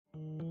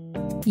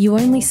You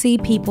only see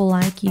people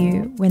like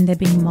you when they're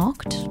being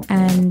mocked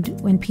and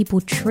when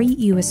people treat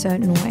you a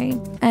certain way.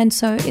 And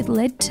so it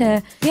led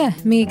to,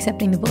 me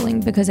accepting the bullying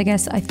because I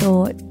guess I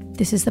thought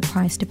this is the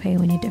price to pay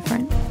when you're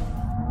different.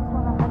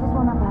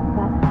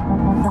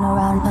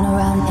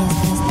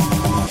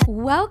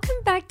 Welcome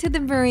back to the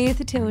Maria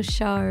Thattil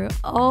Show.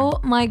 Oh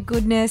my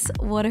goodness,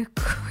 what a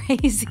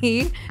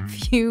crazy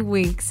few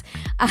weeks.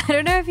 I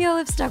don't know if y'all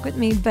have stuck with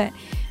me, but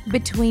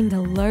between the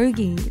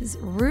Logies,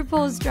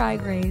 RuPaul's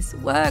Drag Race,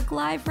 work,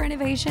 life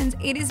renovations,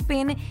 it has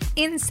been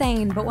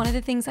insane. But one of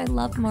the things I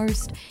love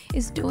most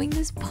is doing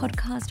this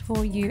podcast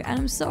for you.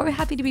 And I'm so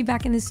happy to be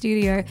back in the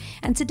studio.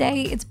 And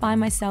today it's by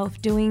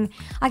myself doing,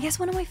 I guess,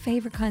 one of my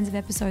favorite kinds of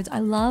episodes. I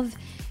love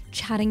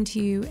chatting to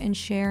you and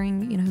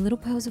sharing, little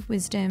pearls of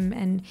wisdom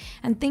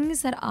and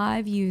things that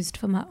I've used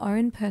for my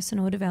own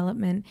personal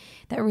development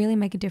that really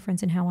make a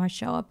difference in how I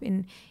show up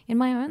in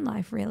my own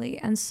life, really.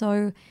 And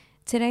so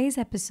today's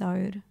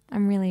episode,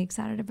 I'm really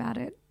excited about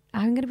it.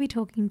 I'm going to be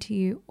talking to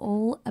you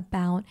all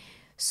about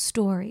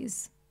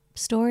stories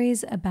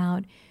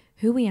about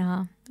who we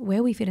are,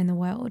 where we fit in the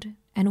world,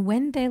 and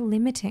when they're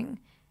limiting,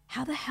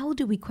 how the hell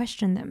do we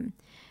question them?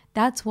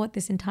 That's what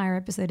this entire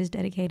episode is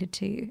dedicated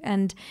to.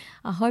 And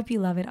I hope you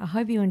love it. I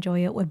hope you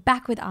enjoy it. We're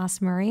back with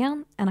Ask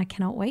Maria, and I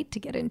cannot wait to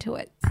get into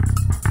it.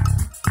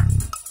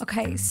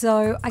 Okay,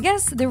 so I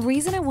guess the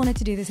reason I wanted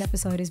to do this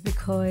episode is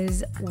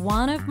because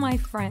one of my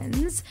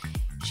friends,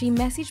 she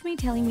messaged me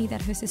telling me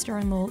that her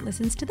sister-in-law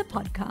listens to the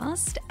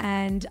podcast,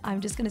 and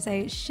I'm just going to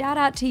say shout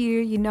out to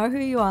you. You know who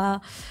you are.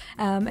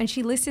 And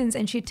she listens,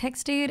 and she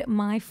texted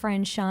my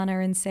friend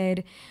Shana and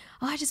said,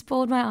 I just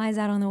bawled my eyes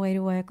out on the way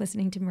to work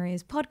listening to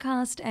Maria's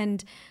podcast.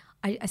 And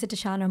I said to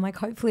Shana, I'm like,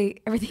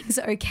 hopefully everything's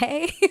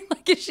okay.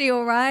 Like, is she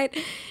all right?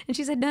 And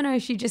she said, no,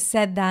 she just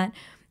said that,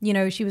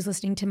 she was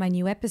listening to my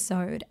new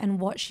episode, and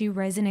what she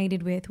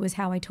resonated with was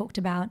how I talked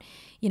about,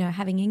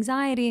 having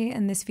anxiety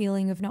and this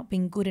feeling of not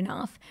being good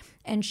enough.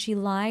 And she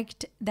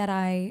liked that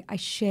I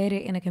shared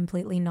it in a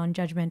completely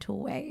non-judgmental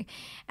way.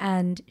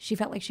 And she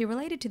felt like she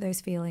related to those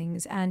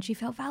feelings and she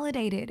felt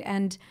validated.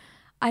 And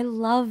I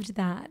loved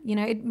that.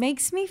 It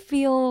makes me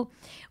feel,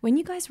 when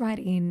you guys write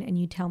in and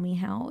you tell me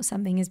how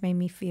something has made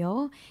me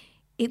feel,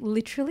 it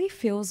literally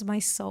fills my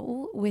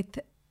soul with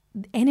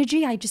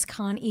energy I just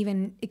can't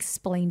even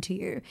explain to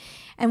you.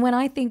 And when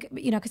I think,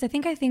 because I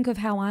think of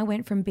how I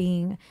went from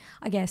being,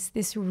 I guess,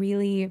 this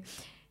really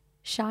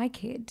shy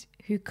kid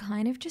who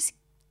kind of just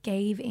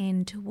gave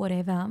in to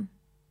whatever,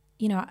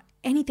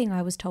 anything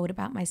I was told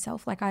about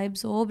myself. Like, I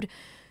absorbed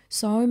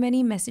so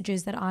many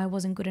messages that I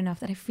wasn't good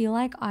enough that I feel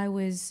like I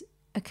was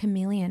a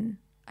chameleon.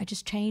 I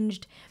just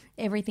changed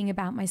everything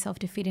about myself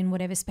to fit in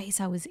whatever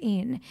space I was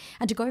in.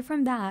 And to go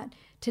from that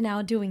to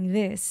now doing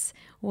this,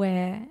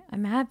 where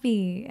I'm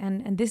happy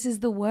and this is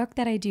the work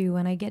that I do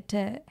and I get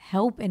to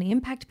help and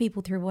impact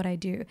people through what I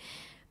do,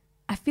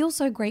 I feel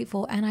so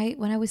grateful. And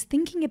when I was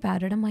thinking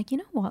about it, I'm like, you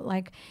know what?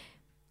 Like,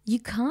 you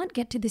can't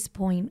get to this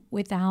point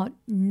without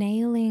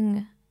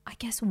nailing, I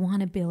guess,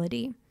 one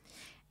ability.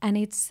 And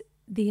it's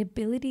the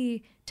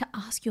ability to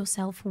ask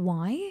yourself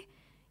why.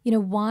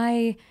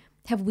 Why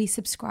have we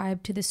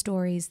subscribed to the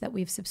stories that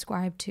we've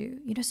subscribed to?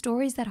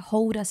 Stories that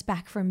hold us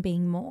back from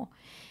being more.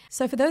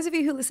 So for those of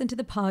you who listen to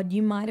the pod,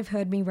 you might have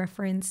heard me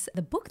reference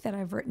the book that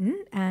I've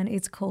written, and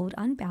it's called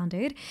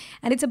Unbounded.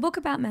 And it's a book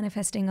about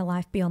manifesting a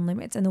life beyond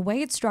limits. And the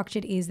way it's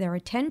structured is there are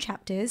 10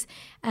 chapters,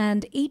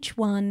 and each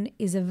one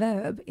is a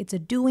verb. It's a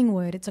doing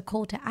word. It's a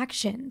call to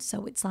action.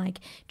 So it's like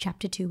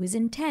chapter 2 is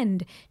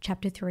intend.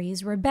 Chapter 3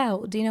 is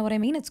rebel. Do you know what I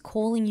mean? It's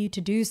calling you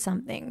to do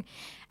something.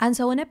 And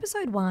so in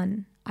episode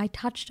 1, I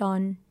touched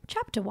on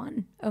chapter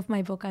 1 of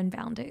my book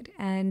Unbounded,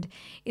 and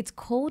it's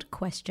called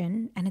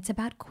Question, and it's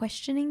about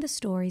questioning the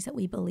stories that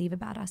we believe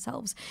about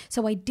ourselves.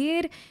 So I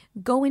did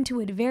go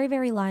into it very,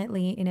 very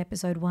lightly in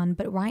episode 1,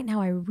 but right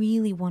now I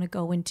really want to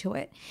go into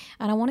it.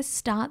 And I want to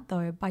start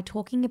though by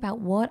talking about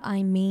what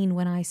I mean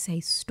when I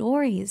say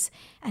stories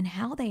and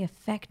how they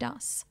affect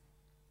us.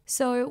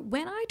 So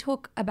when I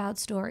talk about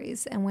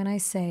stories and when I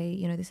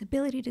say, this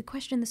ability to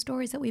question the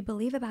stories that we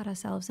believe about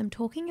ourselves, I'm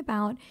talking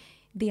about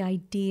the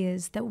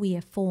ideas that we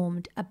have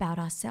formed about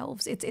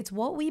ourselves. It's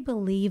what we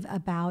believe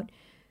about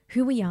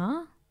who we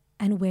are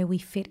and where we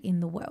fit in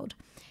the world.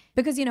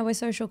 Because, we're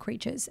social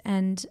creatures,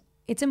 and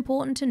it's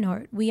important to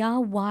note we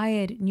are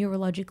wired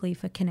neurologically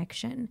for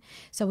connection.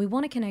 So we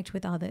want to connect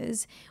with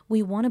others.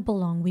 We want to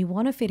belong. We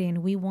want to fit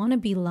in. We want to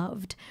be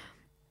loved.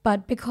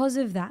 But because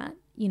of that,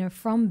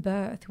 from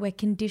birth, we're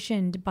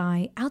conditioned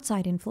by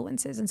outside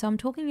influences. And so I'm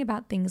talking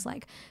about things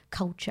like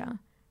culture,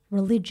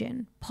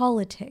 religion,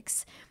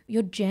 politics,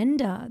 your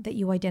gender that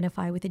you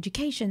identify with,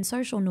 education,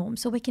 social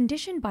norms. So we're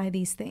conditioned by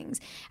these things.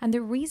 And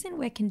the reason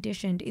we're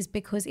conditioned is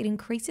because it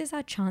increases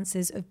our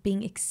chances of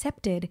being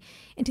accepted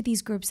into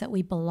these groups that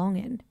we belong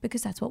in,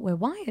 because that's what we're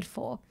wired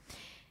for.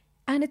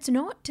 And it's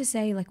not to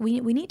say, like,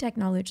 we need to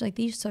acknowledge, like,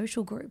 these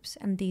social groups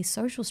and these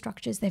social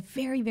structures, they're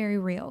very, very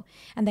real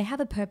and they have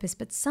a purpose.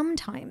 But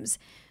sometimes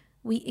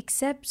we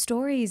accept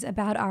stories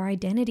about our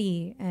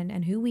identity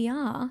and who we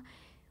are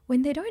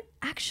when they don't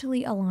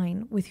actually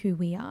align with who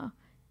we are.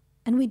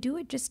 And we do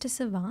it just to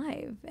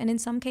survive. And in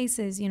some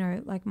cases,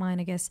 like mine,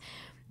 I guess,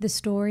 the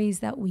stories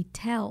that we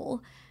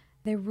tell,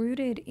 they're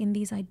rooted in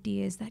these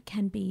ideas that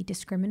can be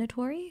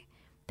discriminatory,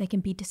 they can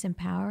be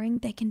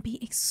disempowering, they can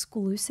be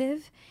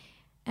exclusive,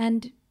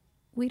 and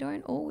we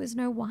don't always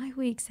know why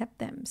we accept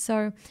them.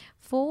 So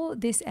for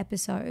this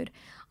episode,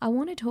 I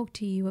want to talk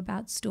to you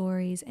about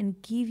stories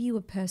and give you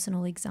a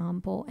personal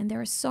example. And there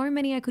are so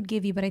many I could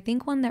give you, but I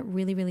think one that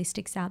really, really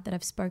sticks out that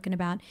I've spoken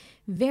about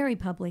very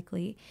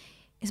publicly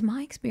is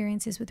my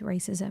experiences with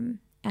racism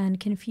and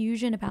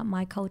confusion about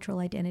my cultural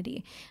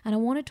identity. And I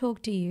want to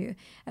talk to you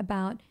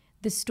about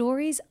the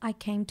stories I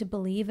came to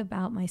believe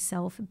about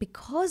myself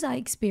because I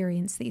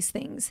experienced these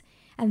things,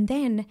 and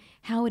then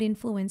how it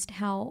influenced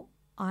how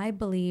I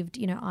believed,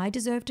 I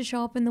deserved to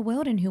show up in the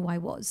world and who I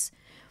was.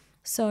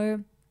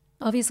 So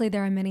obviously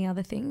there are many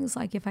other things.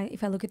 Like if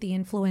I look at the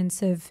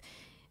influence of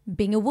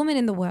being a woman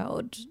in the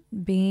world,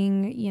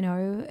 being,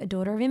 a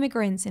daughter of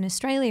immigrants in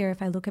Australia,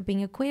 if I look at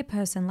being a queer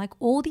person, like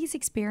all these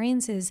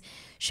experiences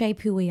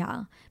shape who we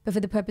are. But for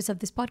the purpose of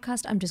this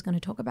podcast, I'm just going to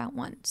talk about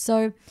one.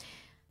 So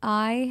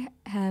I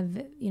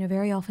have,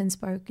 very often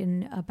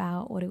spoken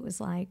about what it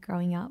was like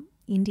growing up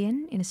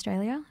Indian in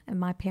Australia, and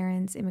my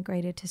parents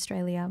immigrated to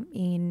Australia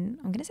in,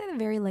 I'm going to say, the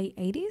very late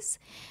 80s.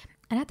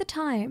 And at the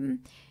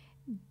time,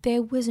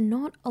 there was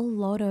not a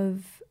lot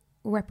of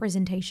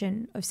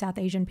representation of South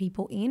Asian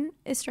people in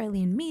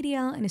Australian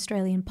media, in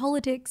Australian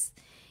politics,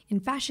 in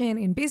fashion,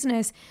 in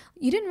business.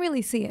 You didn't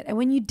really see it. And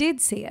when you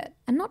did see it,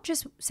 and not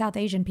just South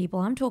Asian people,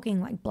 I'm talking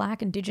like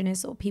Black,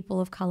 Indigenous, or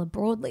people of color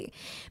broadly,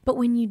 but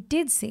when you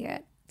did see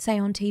it, say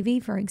on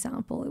TV, for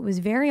example, it was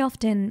very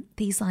often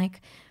these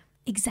like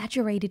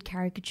exaggerated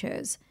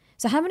caricatures.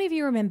 So how many of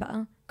you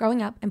remember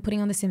growing up and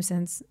putting on The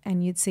Simpsons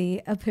and you'd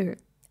see Apu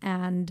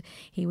and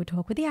he would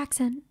talk with the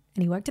accent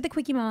and he worked at the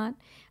Quickie Mart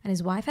and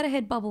his wife had a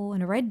head bubble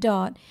and a red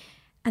dot,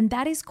 and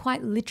that is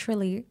quite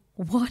literally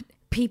what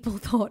people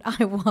thought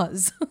I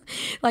was.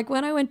 Like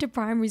when I went to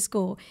primary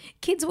school,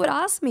 kids would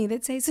ask me,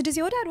 they'd say, so does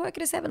your dad work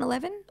at a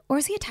 7-Eleven or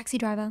is he a taxi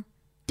driver?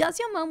 Does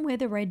your mum wear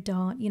the red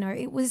dot?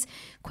 It was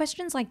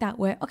questions like that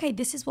where, okay,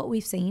 this is what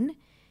we've seen.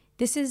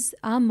 This is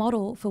our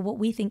model for what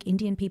we think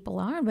Indian people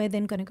are, and we're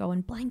then going to go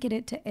and blanket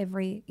it to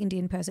every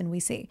Indian person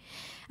we see.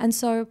 And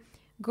so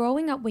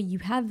growing up where you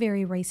have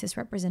very racist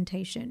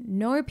representation,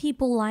 no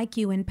people like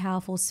you in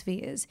powerful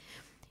spheres,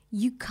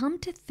 you come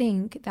to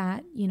think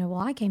that,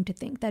 I came to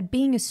think that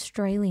being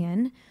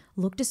Australian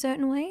looked a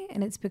certain way,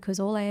 and it's because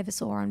all I ever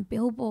saw on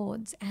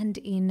billboards and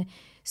in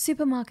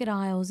supermarket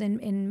aisles and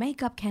in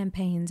makeup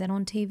campaigns and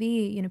on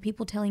TV,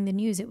 people telling the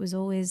news, it was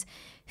always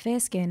fair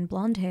skin,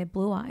 blonde hair,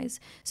 blue eyes.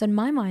 So in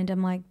my mind,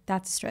 I'm like,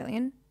 that's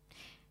Australian.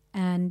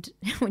 And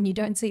when you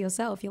don't see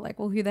yourself, you're like,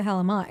 well, who the hell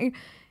am I?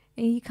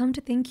 And you come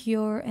to think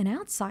you're an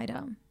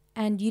outsider.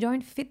 And you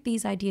don't fit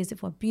these ideas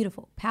of what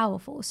beautiful,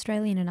 powerful,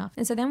 Australian enough.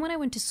 And so then when I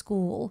went to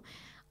school,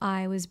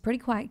 I was a pretty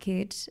quiet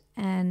kid,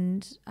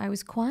 and I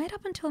was quiet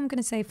up until I'm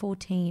going to say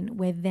 14,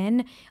 where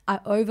then I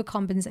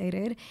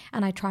overcompensated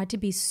and I tried to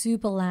be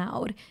super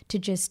loud to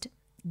just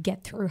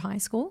get through high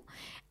school.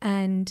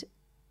 And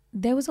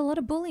there was a lot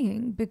of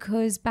bullying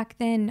because back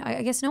then,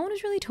 I guess no one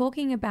was really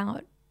talking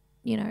about,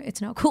 it's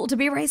not cool to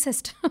be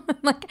racist.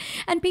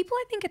 And people,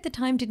 I think at the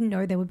time didn't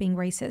know they were being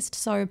racist.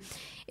 So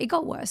it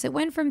got worse. It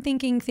went from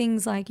thinking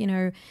things like,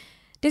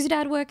 does your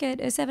dad work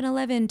at a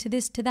 7-Eleven to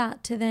this, to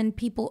that, to then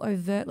people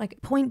overt,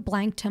 like point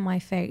blank to my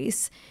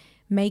face,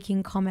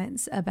 making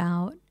comments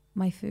about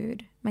my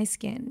food, my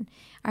skin.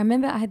 I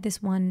remember I had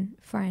this one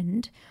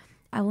friend.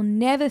 I will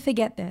never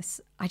forget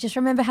this. I just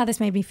remember how this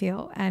made me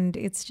feel. And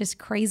it's just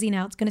crazy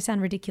now. It's going to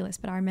sound ridiculous,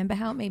 but I remember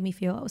how it made me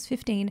feel. I was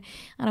 15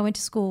 and I went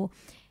to school,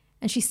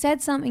 and she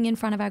said something in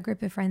front of our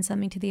group of friends,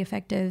 something to the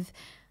effect of,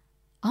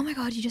 oh my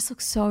God, you just look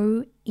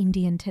so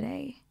Indian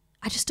today.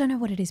 I just don't know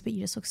what it is, but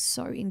you just look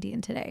so Indian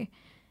today.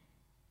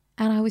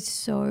 And I was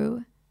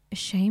so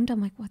ashamed.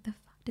 I'm like, what the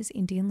fuck does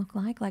Indian look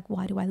like? Like,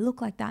 why do I look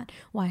like that?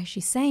 Why is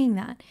she saying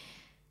that?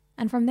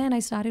 And from then I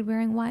started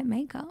wearing white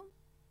makeup.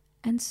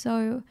 And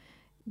so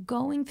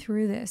going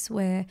through this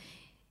where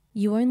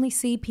you only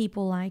see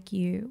people like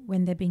you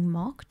when they're being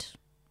mocked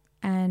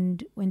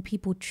and when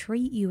people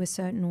treat you a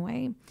certain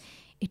way,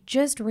 it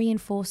just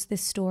reinforced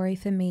this story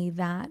for me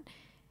that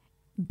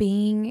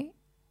being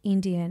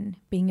Indian,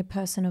 being a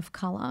person of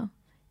color,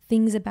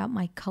 things about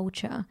my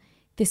culture,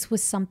 this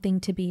was something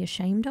to be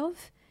ashamed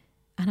of.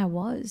 And I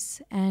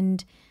was.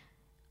 And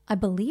I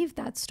believed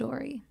that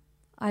story.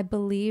 I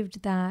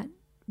believed that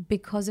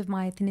because of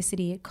my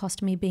ethnicity, it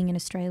cost me being an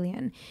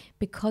Australian.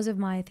 Because of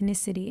my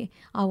ethnicity,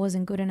 I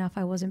wasn't good enough.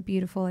 I wasn't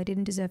beautiful. I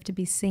didn't deserve to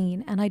be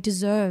seen. And I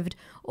deserved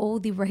all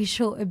the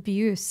racial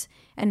abuse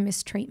and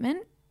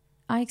mistreatment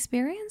I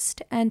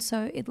experienced. And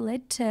so it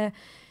led to,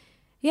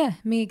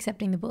 me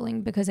accepting the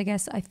bullying, because I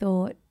guess I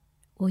thought,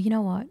 well, you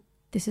know what?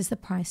 This is the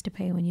price to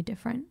pay when you're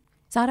different.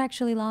 So I'd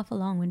actually laugh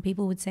along when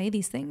people would say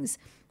these things.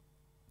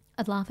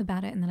 I'd laugh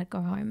about it and then I'd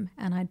go home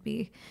and I'd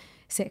be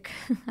sick.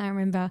 I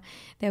remember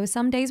there were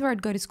some days where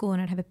I'd go to school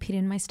and I'd have a pit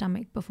in my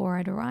stomach before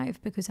I'd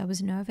arrive because I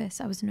was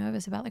nervous. I was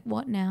nervous about like,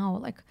 what now?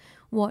 Like,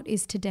 what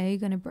is today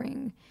going to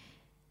bring?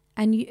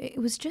 And it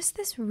was just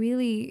this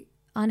really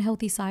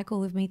unhealthy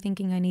cycle of me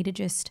thinking I need to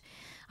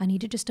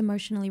just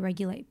emotionally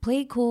regulate,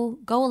 play it cool,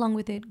 go along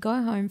with it,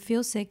 go home,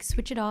 feel sick,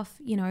 switch it off.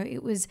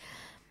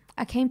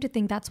 I came to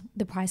think that's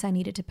the price I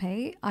needed to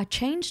pay. I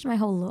changed my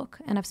whole look,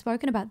 and I've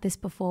spoken about this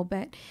before,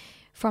 but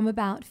from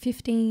about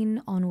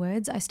 15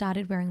 onwards, I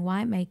started wearing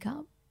white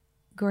makeup,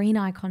 green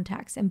eye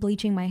contacts, and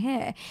bleaching my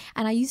hair.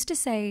 And I used to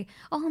say,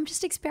 oh, I'm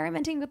just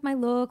experimenting with my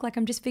look, like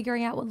I'm just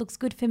figuring out what looks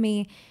good for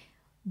me.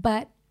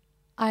 But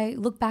I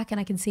look back and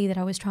I can see that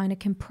I was trying to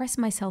compress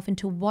myself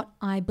into what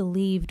I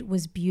believed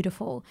was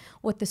beautiful,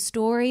 what the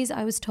stories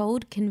I was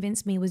told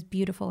convinced me was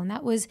beautiful, and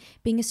that was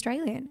being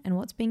Australian. And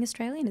what's being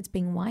Australian? It's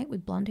being white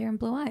with blonde hair and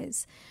blue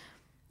eyes.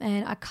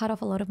 And I cut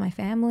off a lot of my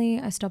family.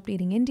 I stopped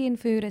eating Indian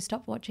food. I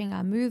stopped watching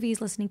our movies,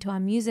 listening to our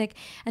music.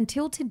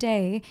 Until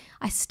today,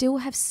 I still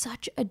have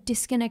such a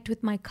disconnect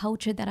with my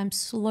culture that I'm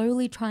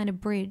slowly trying to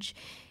bridge,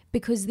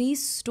 because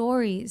these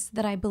stories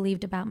that I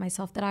believed about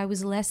myself, that I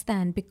was less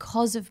than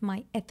because of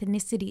my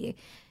ethnicity,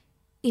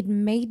 it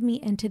made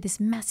me enter this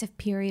massive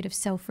period of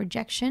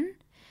self-rejection.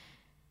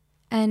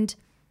 And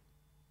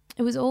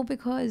it was all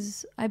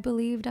because I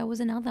believed I was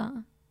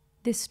another.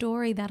 This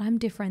story that I'm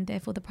different,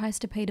 therefore the price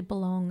to pay to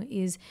belong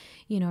is,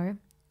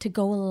 to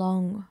go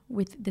along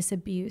with this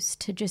abuse,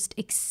 to just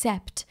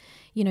accept,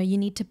 you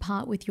need to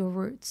part with your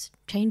roots,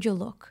 change your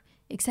look,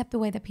 accept the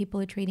way that people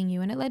are treating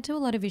you. And it led to a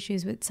lot of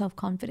issues with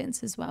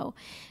self-confidence as well.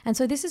 And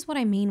so this is what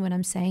I mean when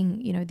I'm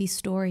saying, these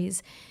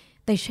stories,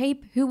 they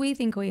shape who we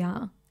think we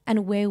are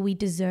and where we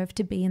deserve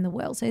to be in the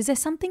world. So is there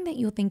something that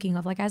you're thinking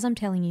of, like as I'm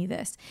telling you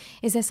this,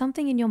 is there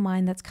something in your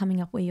mind that's coming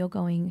up where you're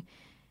going,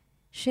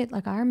 shit,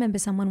 like I remember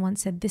someone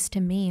once said this to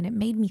me and it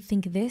made me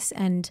think this,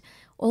 and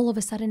all of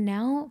a sudden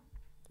now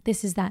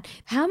this is that.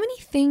 How many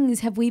things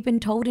have we been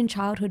told in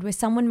childhood where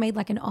someone made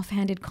like an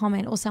offhanded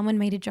comment or someone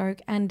made a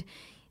joke, and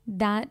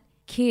that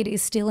kid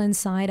is still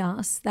inside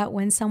us, that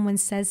when someone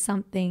says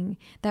something,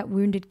 that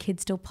wounded kid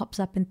still pops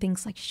up and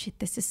thinks like, shit,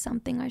 this is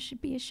something I should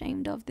be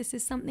ashamed of. This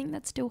is something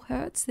that still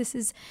hurts. This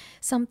is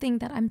something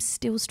that I'm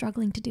still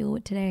struggling to deal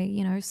with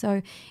today,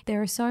 So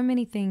there are so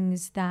many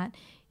things that,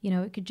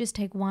 it could just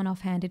take one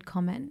offhanded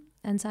comment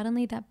and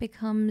suddenly that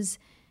becomes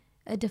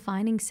a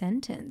defining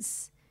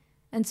sentence.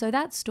 And so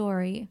that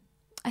story,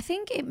 I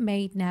think it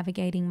made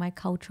navigating my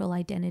cultural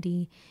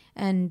identity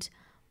and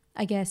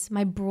I guess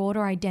my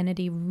broader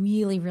identity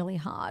really, really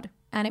hard.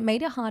 And it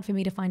made it hard for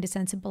me to find a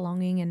sense of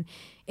belonging. And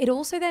it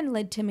also then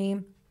led to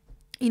me,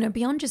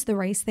 beyond just the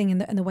race thing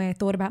and the way I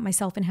thought about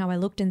myself and how I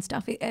looked and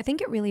stuff, I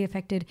think it really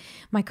affected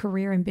my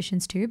career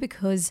ambitions too,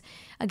 because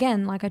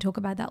again, like I talk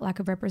about that lack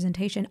of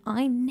representation,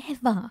 I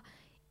never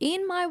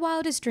in my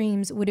wildest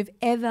dreams would have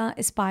ever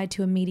aspired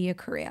to a media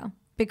career,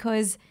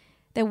 because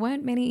there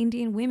weren't many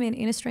Indian women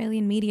in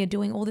Australian media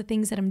doing all the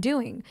things that I'm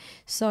doing.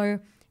 So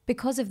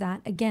because of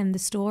that, again, the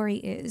story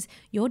is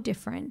you're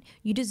different,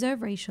 you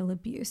deserve racial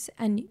abuse,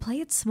 and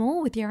play it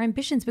small with your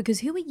ambitions,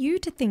 because who are you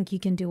to think you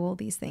can do all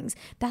these things?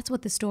 That's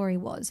what the story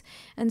was.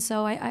 And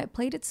so I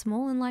played it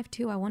small in life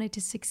too. I wanted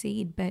to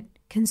succeed, but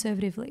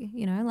conservatively,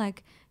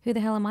 like who the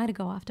hell am I to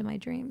go after my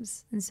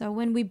dreams? And so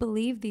when we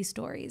believe these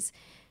stories,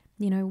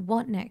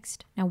 what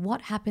next? Now,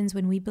 what happens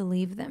when we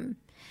believe them?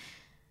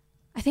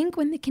 I think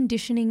when the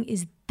conditioning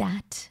is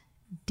that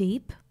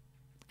deep,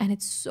 and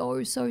it's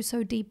so, so,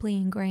 so deeply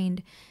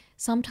ingrained,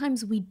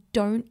 sometimes we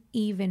don't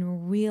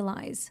even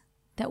realize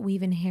that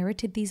we've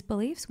inherited these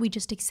beliefs. We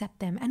just accept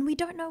them and we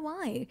don't know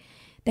why.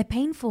 They're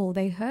painful,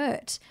 they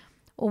hurt,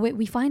 or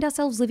we find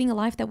ourselves living a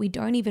life that we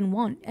don't even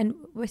want. And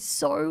we're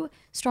so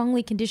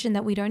strongly conditioned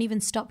that we don't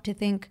even stop to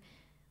think,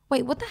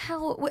 wait, what the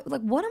hell?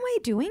 What am I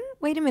doing?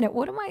 Wait a minute,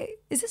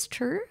 is this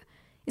true?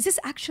 Is this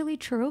actually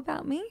true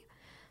about me?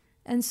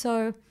 And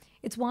so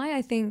it's why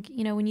I think,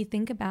 when you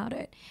think about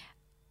it,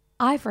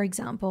 for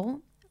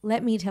example,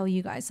 let me tell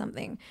you guys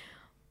something.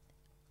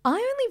 I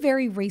only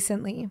very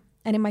recently,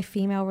 and in my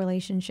female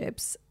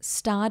relationships,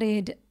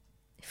 started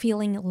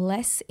feeling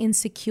less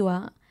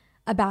insecure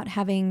about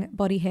having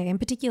body hair, in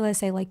particular,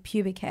 say like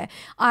pubic hair.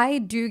 I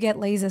do get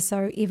laser,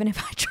 so even if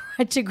I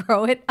tried to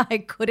grow it, I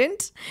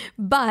couldn't.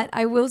 But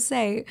I will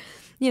say,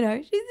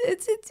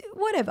 it's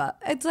whatever.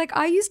 It's like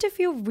I used to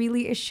feel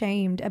really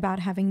ashamed about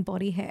having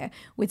body hair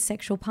with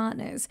sexual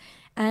partners,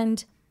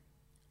 and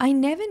I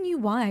never knew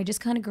why. I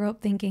just kind of grew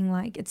up thinking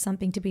like it's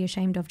something to be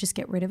ashamed of, just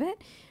get rid of it.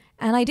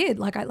 And I did.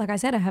 Like I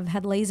said, I have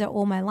had laser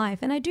all my life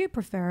and I do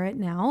prefer it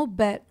now,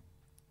 but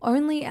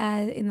only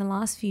in the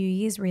last few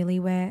years really,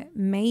 where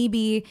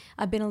maybe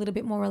I've been a little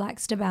bit more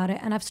relaxed about it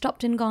and I've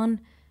stopped and gone,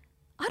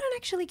 I don't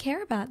actually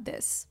care about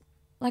this.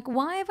 Like,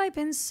 why have I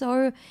been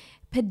so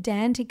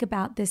pedantic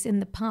about this in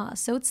the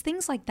past? So it's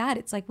things like that.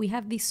 It's like we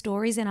have these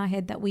stories in our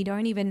head that we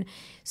don't even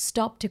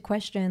stop to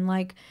question.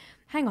 Like,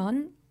 hang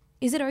on,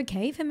 is it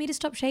okay for me to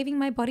stop shaving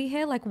my body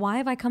hair? Like, why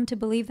have I come to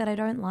believe that I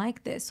don't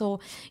like this? Or,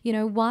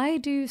 why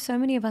do so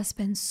many of us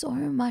spend so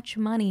much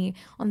money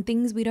on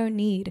things we don't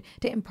need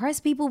to impress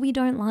people we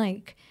don't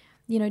like?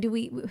 Do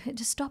we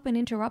just stop and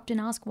interrupt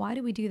and ask, why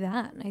do we do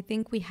that? And I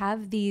think we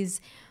have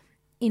these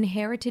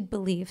inherited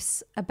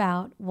beliefs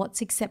about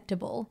what's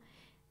acceptable,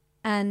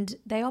 and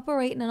they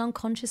operate in an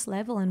unconscious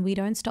level, and we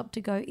don't stop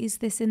to go, is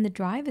this in the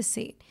driver's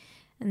seat?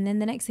 And then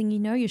the next thing you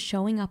know, you're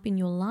showing up in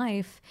your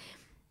life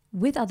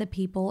with other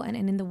people and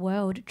in the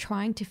world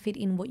trying to fit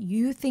in what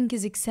you think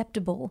is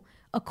acceptable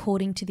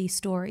according to these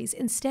stories,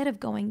 instead of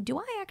going, do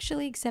I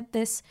actually accept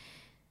this?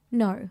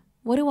 No.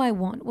 What do I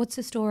want? What's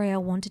the story I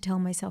want to tell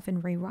myself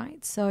and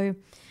rewrite? So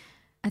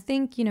I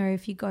think,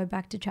 if you go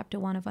back to chapter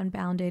 1 of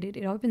Unbounded,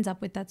 it opens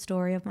up with that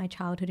story of my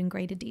childhood in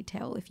greater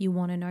detail if you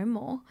want to know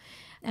more.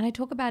 And I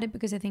talk about it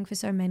because I think for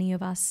so many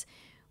of us,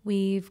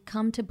 we've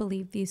come to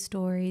believe these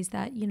stories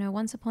that,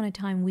 once upon a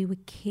time we were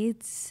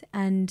kids,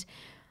 and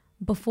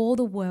before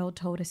the world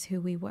told us who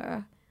we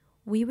were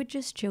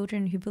just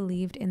children who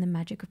believed in the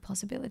magic of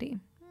possibility.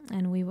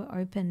 And we were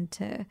open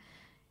to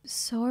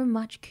so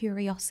much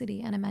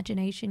curiosity and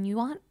imagination. You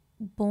aren't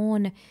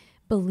born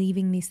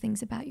believing these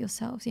things about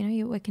yourselves.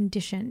 You were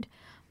conditioned.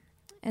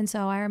 And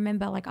so I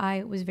remember,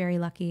 I was very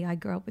lucky. I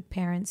grew up with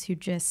parents who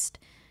just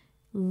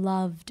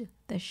loved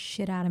the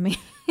shit out of me.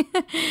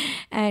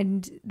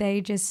 And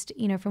they just,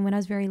 from when I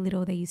was very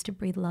little, they used to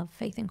breathe love,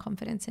 faith, and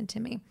confidence into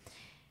me.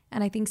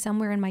 And I think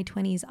somewhere in my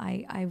 20s,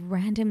 I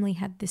randomly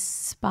had this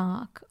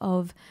spark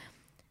of,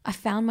 I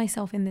found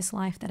myself in this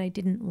life that I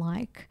didn't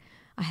like.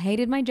 I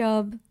hated my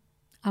job.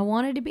 I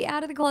wanted to be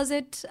out of the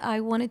closet. I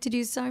wanted to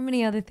do so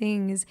many other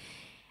things.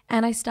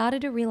 And I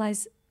started to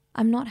realize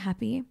I'm not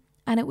happy.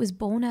 And it was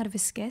born out of a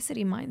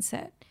scarcity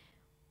mindset.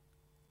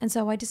 And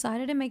so I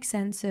decided to make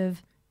sense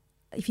of,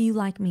 if you,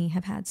 like me,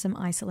 have had some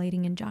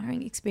isolating and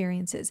jarring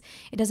experiences,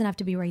 it doesn't have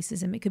to be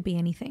racism. It could be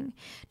anything.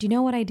 Do you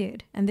know what I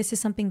did? And this is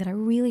something that I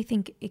really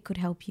think it could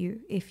help you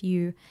if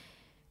you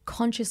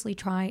consciously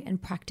try and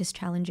practice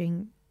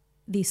challenging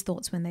these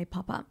thoughts when they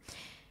pop up.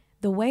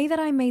 The way that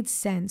I made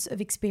sense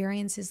of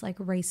experiences like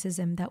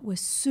racism that were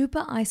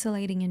super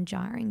isolating and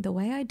jarring, the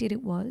way I did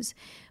it was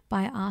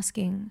by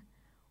asking,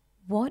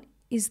 what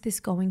is this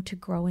going to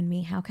grow in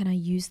me? How can I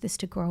use this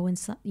to grow in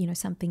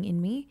something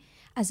in me?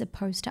 As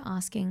opposed to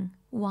asking,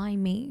 why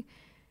me?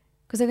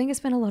 Because I think I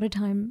spent a lot of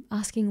time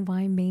asking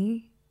why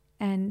me,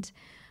 and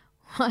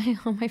why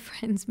are my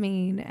friends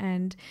mean,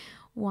 and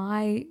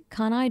why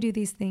can't I do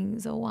these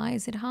things, or why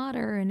is it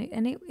harder? And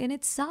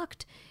it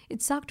sucked.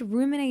 It sucked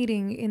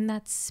ruminating in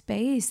that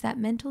space, that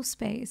mental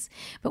space.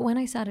 But when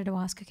I started to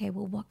ask, okay,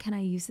 well, what can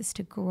I use this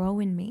to grow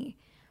in me?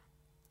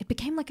 It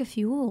became like a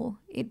fuel.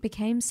 It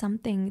became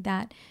something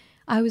that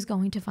I was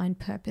going to find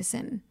purpose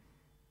in.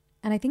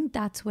 And I think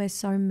that's where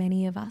so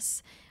many of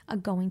us are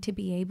going to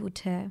be able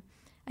to,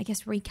 I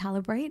guess,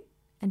 recalibrate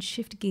and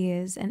shift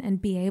gears and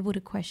be able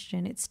to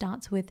question. It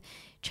starts with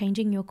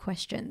changing your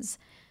questions.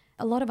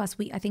 A lot of us,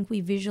 I think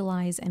we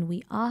visualize and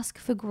we ask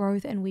for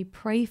growth and we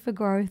pray for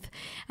growth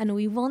and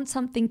we want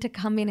something to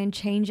come in and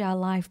change our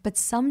life. But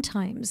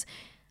sometimes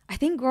I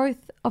think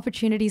growth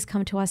opportunities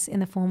come to us in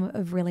the form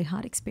of really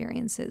hard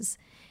experiences.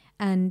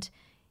 And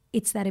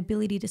it's that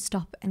ability to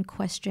stop and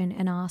question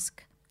and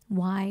ask,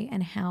 why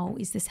and how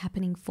is this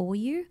happening for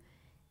you?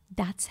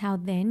 That's how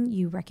then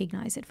you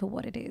recognize it for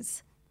what it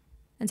is.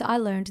 And so I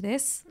learned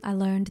this. I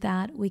learned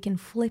that we can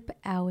flip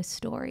our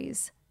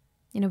stories.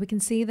 We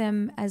can see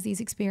them as these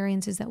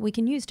experiences that we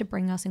can use to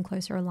bring us in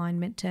closer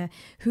alignment to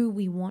who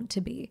we want to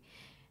be.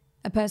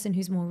 A person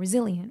who's more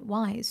resilient,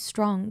 wise,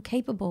 strong,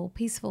 capable,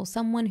 peaceful,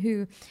 someone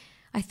who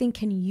I think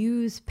can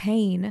use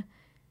pain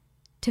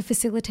to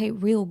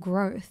facilitate real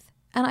growth.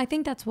 And I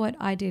think that's what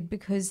I did,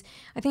 because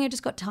I think I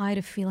just got tired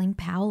of feeling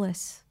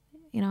powerless.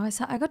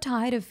 I got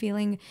tired of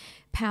feeling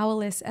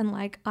powerless and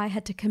like I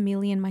had to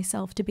chameleon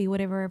myself to be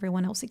whatever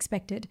everyone else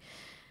expected.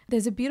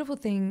 There's a beautiful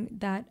thing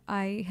that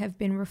I have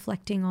been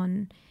reflecting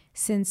on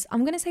since,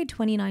 I'm going to say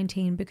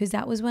 2019, because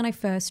that was when I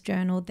first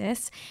journaled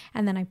this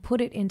and then I put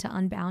it into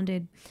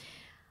Unbounded.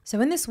 So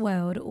in this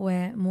world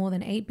where more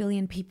than 8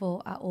 billion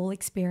people are all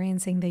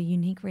experiencing their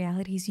unique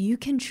realities, you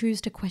can choose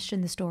to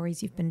question the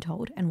stories you've been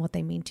told and what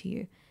they mean to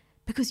you.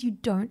 Because you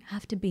don't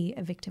have to be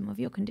a victim of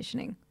your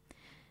conditioning.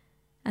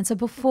 And so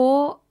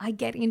before I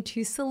get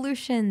into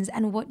solutions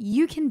and what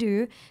you can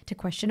do to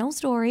question all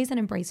stories and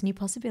embrace new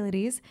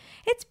possibilities,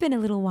 it's been a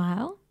little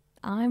while.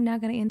 I'm now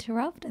going to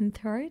interrupt and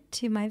throw it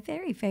to my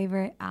very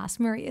favorite Ask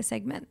Maria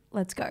segment.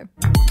 Let's go.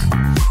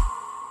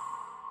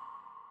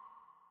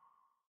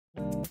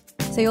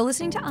 So you're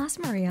listening to Ask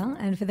Maria,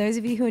 and for those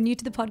of you who are new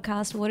to the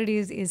podcast, what it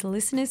is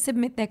listeners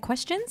submit their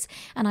questions,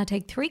 and I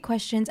take 3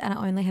 questions, and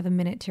I only have a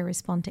minute to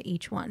respond to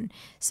each one.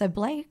 So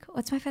Blake,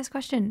 what's my first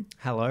question?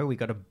 Hello, we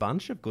got a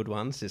bunch of good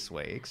ones this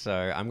week,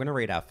 so I'm going to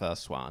read our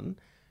first one.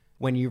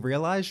 When you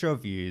realize your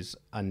views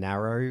are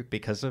narrow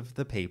because of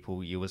the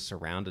people you were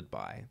surrounded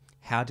by,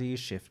 how do you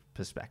shift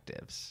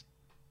perspectives?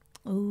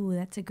 Oh,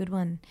 that's a good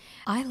one.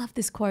 I love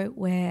this quote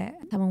where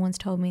someone once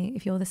told me,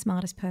 if you're the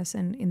smartest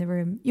person in the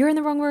room, you're in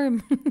the wrong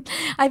room.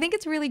 I think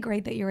it's really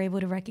great that you're able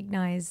to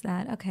recognize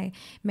that, okay,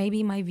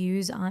 maybe my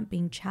views aren't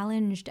being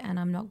challenged and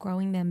I'm not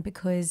growing them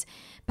because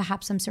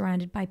perhaps I'm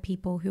surrounded by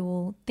people who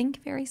will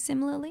think very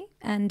similarly.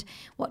 And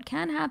what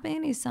can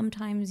happen is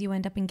sometimes you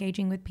end up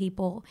engaging with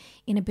people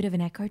in a bit of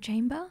an echo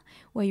chamber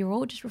where you're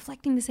all just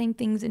reflecting the same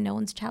things and no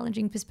one's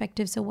challenging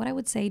perspectives. So what I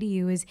would say to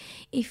you is,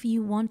 if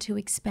you want to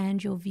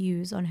expand your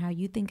views on how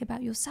you think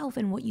about yourself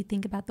and what you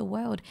think about the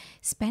world,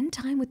 spend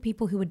time with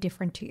people who are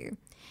different to you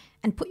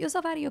and put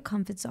yourself out of your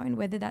comfort zone,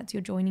 whether that's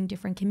you're joining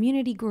different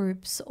community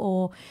groups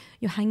or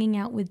you're hanging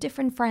out with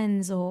different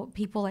friends or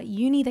people at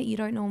uni that you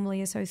don't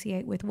normally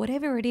associate with,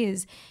 whatever it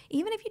is.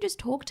 Even if you just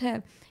talk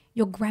to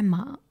your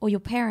grandma or your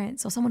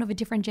parents or someone of a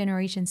different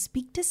generation,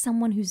 speak to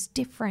someone who's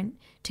different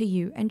to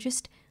you and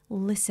just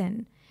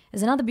listen.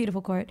 There's another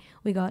beautiful quote.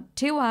 We got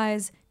 2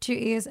 eyes, 2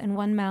 ears, and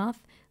 1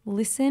 mouth.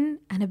 Listen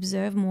and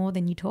observe more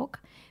than you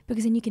talk,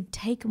 because then you can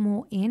take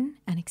more in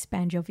and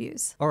expand your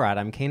views. All right,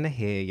 I'm keen to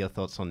hear your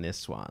thoughts on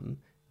this one.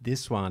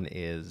 This one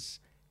is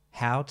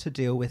how to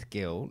deal with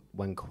guilt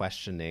when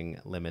questioning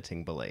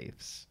limiting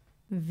beliefs.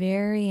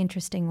 Very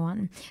interesting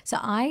one. So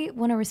I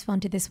want to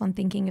respond to this one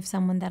thinking of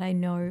someone that I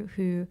know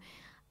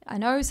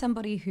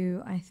somebody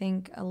who I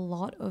think a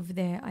lot of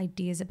their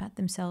ideas about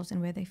themselves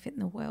and where they fit in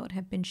the world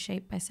have been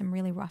shaped by some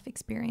really rough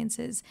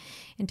experiences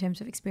in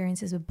terms of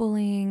experiences with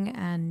bullying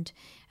and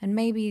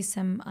maybe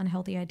some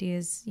unhealthy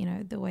ideas,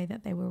 the way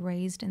that they were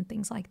raised and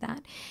things like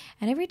that.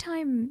 And every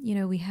time,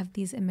 we have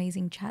these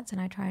amazing chats and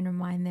I try and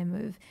remind them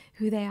of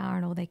who they are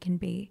and all they can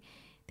be,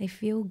 they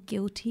feel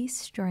guilty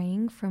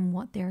straying from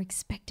what they're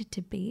expected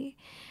to be.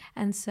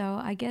 And so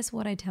I guess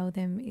what I tell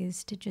them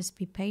is to just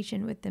be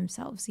patient with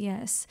themselves,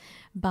 yes.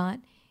 But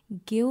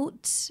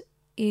guilt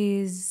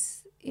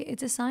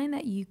it's a sign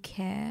that you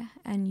care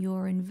and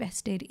you're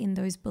invested in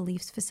those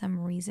beliefs for some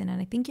reason.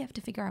 And I think you have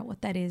to figure out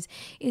what that is.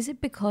 Is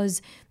it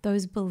because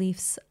those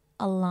beliefs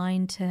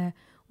align to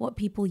what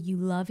people you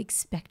love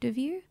expect of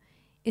you?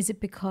 Is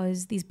it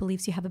because these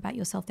beliefs you have about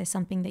yourself, there's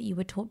something that you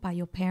were taught by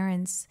your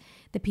parents,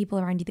 the people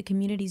around you, the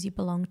communities you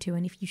belong to,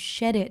 and if you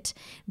shed it,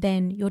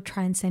 then you're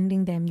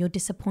transcending them, you're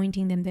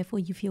disappointing them, therefore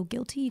you feel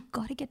guilty? You've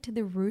got to get to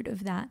the root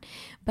of that.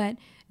 But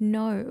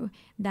know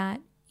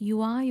that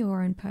you are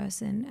your own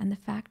person, and the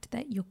fact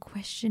that you're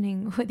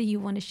questioning whether you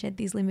want to shed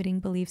these limiting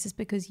beliefs is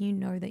because you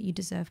know that you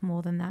deserve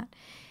more than that.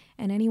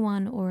 And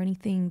anyone or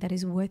anything that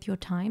is worth your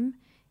time,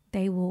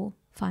 they will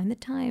find the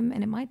time,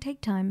 and it might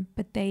take time,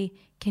 but they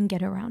can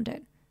get around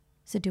it.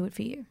 So do it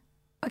for you.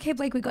 Okay,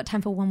 Blake, we've got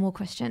time for one more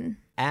question.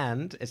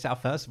 And it's our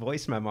first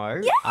voice memo.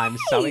 Yay! I'm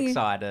so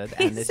excited.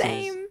 And this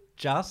Same. is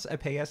just a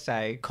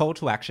PSA, call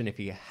to action if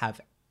you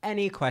have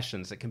any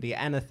questions. It can be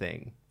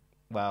anything.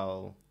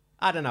 Well,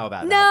 I don't know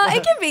about that. No,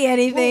 it can be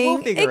anything.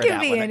 We'll figure it can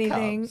out be when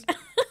anything. it comes.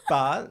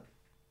 But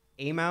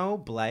email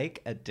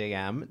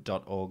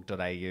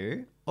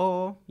blake@dm.org.au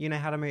or you know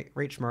how to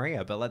reach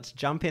Maria. But let's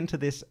jump into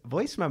this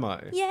voice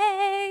memo.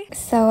 Yay!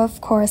 So,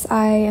 of course,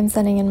 I am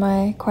sending in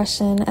my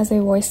question as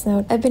a voice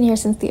note. I've been here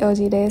since the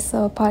OG days,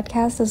 so a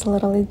podcast has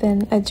literally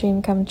been a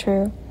dream come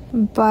true.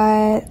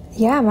 But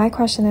yeah, my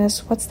question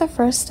is, what's the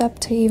first step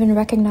to even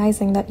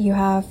recognizing that you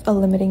have a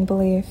limiting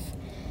belief?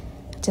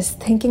 Just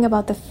thinking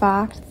about the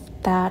fact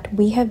that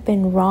we have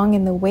been wrong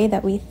in the way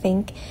that we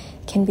think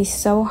can be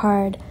so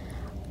hard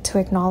to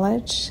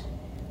acknowledge.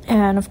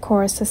 And of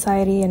course,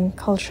 society and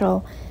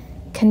cultural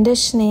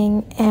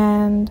conditioning,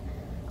 and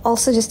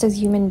also just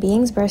as human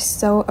beings, we're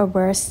so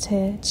averse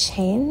to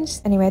change.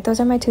 Anyway, those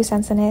are my 2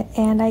 cents in it,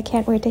 and I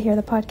can't wait to hear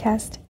the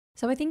podcast.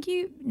 So I think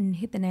you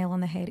hit the nail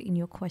on the head in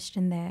your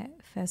question there.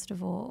 First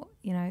of all,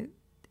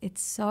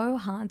 it's so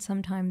hard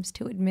sometimes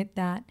to admit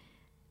that,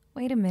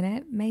 wait a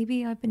minute,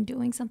 maybe I've been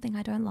doing something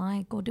I don't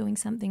like or doing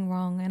something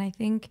wrong. And I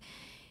think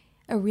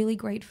a really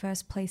great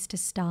first place to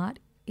start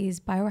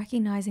is by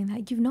recognizing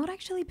that you've not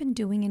actually been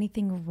doing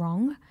anything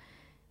wrong.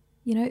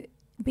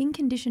 Being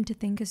conditioned to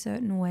think a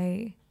certain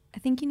way, I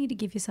think you need to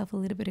give yourself a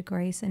little bit of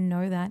grace and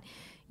know that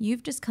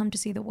you've just come to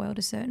see the world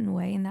a certain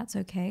way, and that's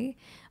okay.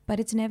 But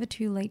it's never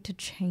too late to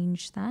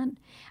change that.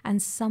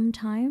 And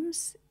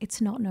sometimes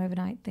it's not an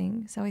overnight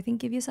thing. So I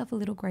think give yourself a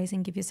little grace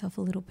and give yourself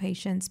a little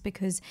patience,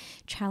 because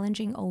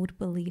challenging old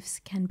beliefs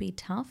can be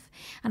tough.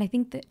 And I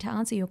think that to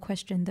answer your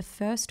question, the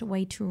first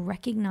way to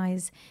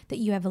recognize that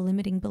you have a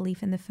limiting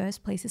belief in the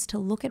first place is to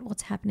look at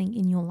what's happening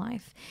in your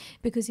life.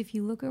 Because if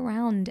you look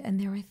around and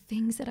there are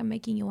things that are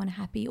making you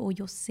unhappy, or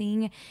you're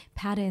seeing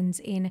patterns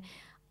in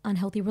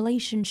unhealthy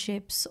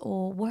relationships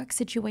or work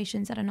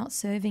situations that are not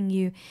serving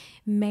you,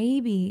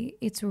 maybe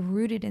it's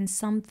rooted in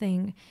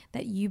something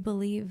that you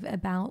believe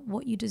about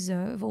what you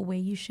deserve or where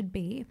you should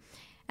be.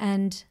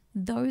 And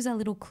those are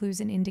little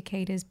clues and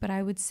indicators, but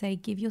I would say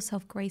give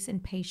yourself grace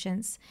and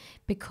patience,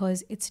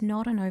 because it's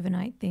not an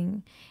overnight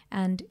thing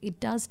and it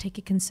does take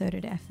a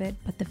concerted effort.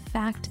 But the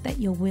fact that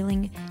you're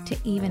willing to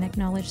even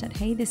acknowledge that,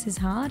 hey, this is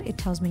hard, it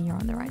tells me you're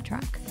on the right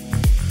track.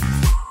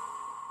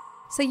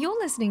 So you're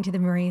listening to the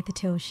Maria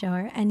Thattil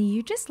Show, and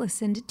you just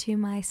listened to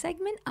my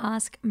segment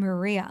Ask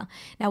Maria.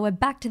 Now we're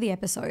back to the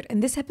episode,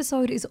 and this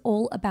episode is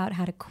all about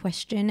how to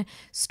question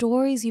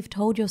stories you've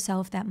told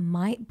yourself that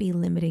might be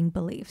limiting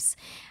beliefs.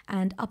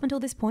 And up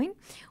until this point,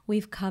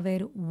 we've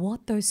covered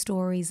what those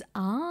stories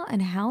are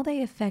and how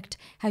they affect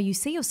how you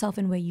see yourself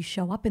and where you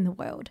show up in the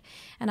world.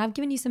 And I've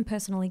given you some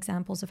personal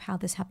examples of how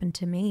this happened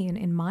to me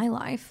in my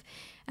life,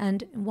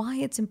 and why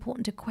it's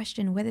important to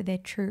question whether they're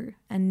true.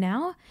 And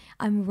now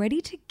I'm ready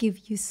to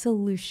give you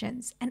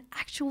solutions and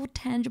actual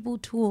tangible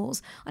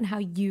tools on how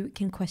you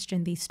can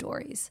question these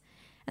stories.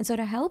 And so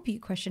to help you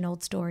question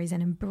old stories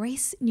and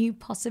embrace new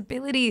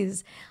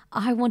possibilities,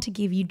 I want to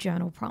give you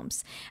journal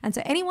prompts. And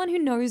so anyone who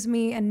knows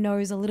me and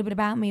knows a little bit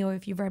about me, or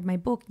if you've read my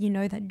book, you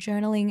know that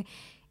journaling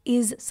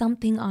is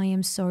something I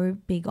am so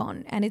big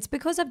on. And it's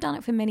because I've done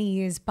it for many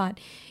years, but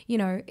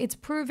it's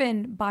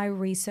proven by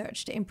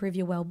research to improve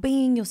your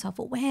well-being, your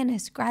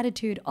self-awareness,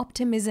 gratitude,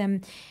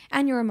 optimism,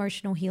 and your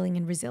emotional healing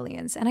and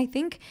resilience. And I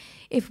think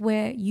if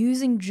we're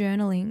using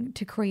journaling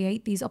to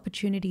create these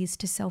opportunities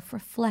to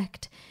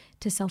self-reflect,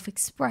 to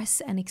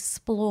self-express and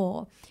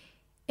explore,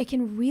 it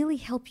can really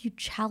help you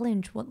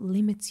challenge what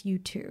limits you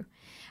too.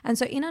 And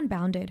so in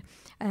Unbounded,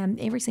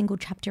 every single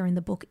chapter in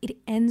the book, it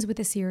ends with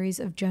a series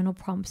of journal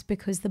prompts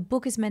because the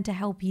book is meant to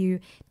help you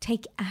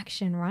take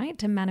action, right?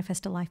 To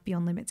manifest a life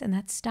beyond limits. And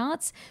that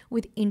starts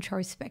with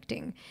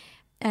introspecting.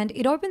 And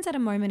it opens at a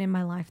moment in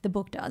my life, the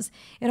book does.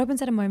 It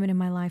opens at a moment in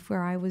my life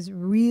where I was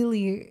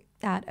really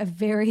at a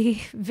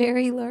very,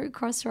 very low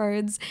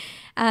crossroads.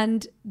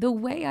 And the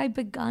way I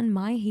begun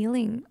my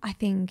healing, I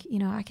think,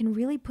 I can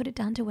really put it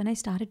down to when I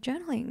started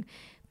journaling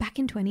back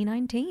in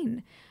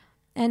 2019.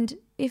 And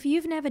if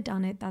you've never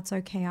done it, that's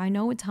okay. I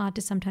know it's hard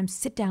to sometimes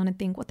sit down and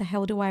think, what the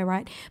hell do I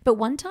write? But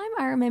one time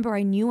I remember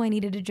I knew I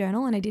needed a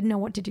journal and I didn't know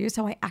what to do.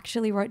 So I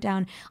actually wrote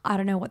down, I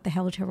don't know what the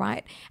hell to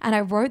write. And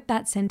I wrote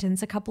that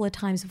sentence a couple of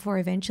times before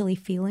eventually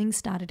feelings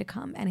started to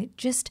come. And it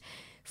just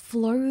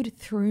flowed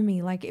through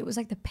me. Like it was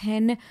like the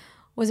pen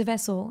was a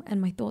vessel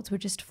and my thoughts were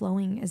just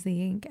flowing as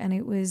the ink. And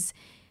it was,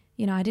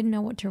 I didn't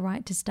know what to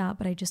write to start,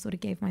 but I just sort of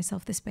gave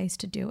myself the space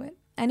to do it.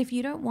 And if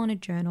you don't want to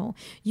journal,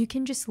 you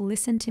can just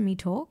listen to me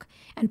talk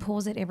and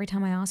pause it every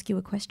time I ask you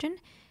a question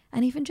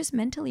and even just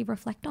mentally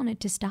reflect on it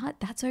to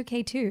start. That's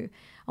okay too.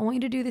 I want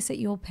you to do this at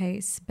your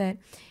pace, but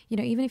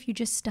even if you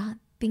just start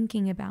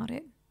thinking about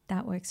it,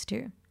 that works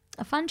too.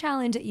 A fun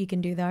challenge that you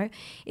can do though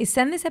is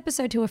send this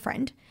episode to a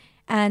friend,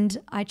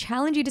 and I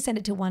challenge you to send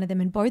it to one of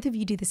them and both of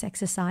you do this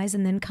exercise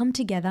and then come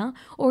together,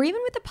 or even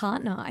with a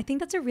partner. I think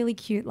that's a really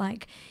cute,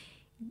 look,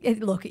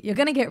 you're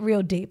going to get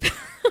real deep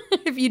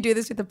if you do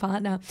this with a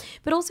partner,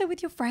 but also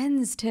with your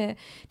friends to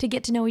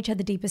get to know each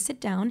other deeper. Sit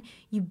down,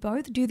 you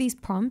both do these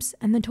prompts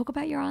and then talk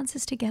about your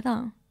answers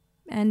together.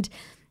 And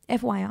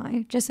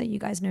FYI, just so you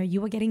guys know,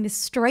 you are getting this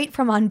straight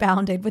from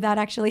Unbounded without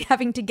actually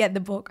having to get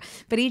the book,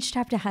 but each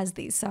chapter has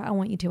these, so I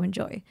want you to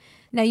enjoy.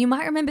 Now, you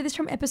might remember this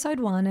from episode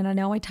 1, and I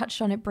know I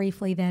touched on it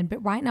briefly then,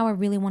 but right now I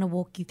really want to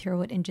walk you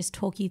through it and just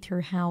talk you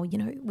through how,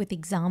 with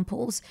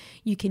examples,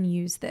 you can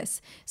use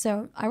this.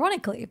 So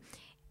ironically,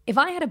 if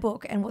I had a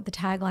book and what the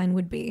tagline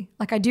would be,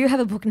 I do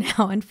have a book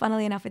now, and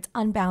funnily enough, it's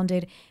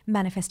Unbounded,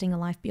 Manifesting a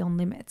Life Beyond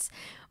Limits.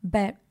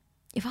 But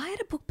if I had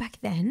a book back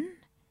then,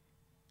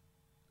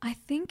 I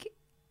think,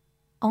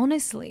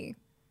 honestly,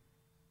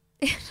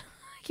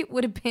 it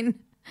would have been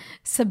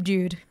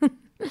subdued,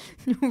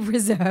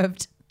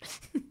 reserved,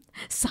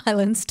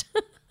 silenced.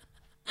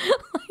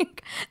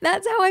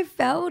 That's how I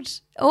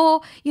felt. Or,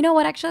 you know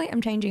what, actually,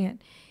 I'm changing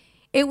it.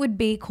 It would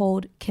be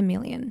called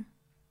Chameleon.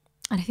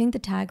 And I think the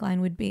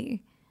tagline would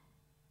be,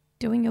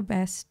 doing your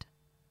best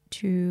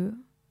to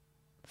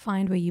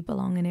find where you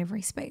belong in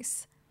every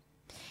space.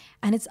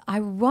 And it's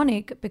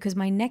ironic because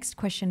my next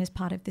question as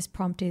part of this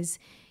prompt is,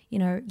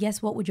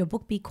 yes, what would your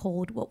book be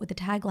called? What would the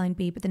tagline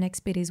be? But the next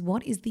bit is,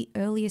 what is the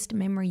earliest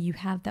memory you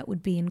have that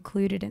would be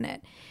included in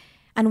it?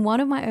 And one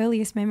of my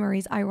earliest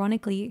memories,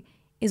 ironically,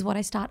 is what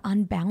I start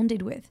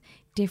Unbounded with.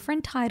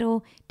 Different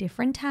title,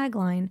 different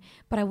tagline,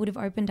 but I would have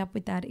opened up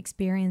with that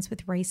experience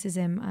with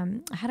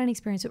racism. I had an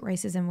experience with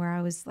racism where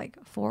I was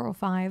 4 or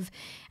 5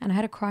 and I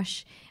had a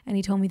crush and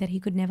he told me that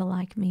he could never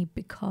like me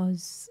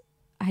because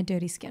I had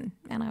dirty skin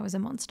and I was a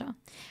monster,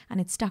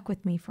 and it stuck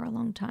with me for a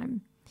long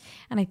time.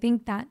 And I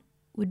think that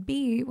would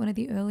be one of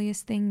the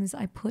earliest things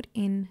I put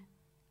in,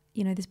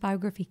 this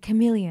biography,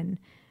 Chameleon.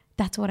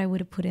 That's what I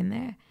would have put in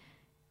there.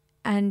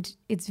 And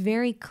it's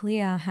very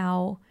clear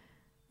how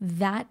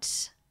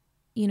that,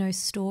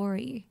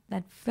 story,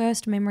 that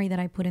first memory that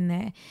I put in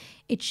there,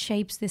 it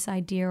shapes this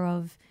idea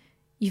of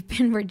you've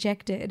been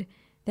rejected.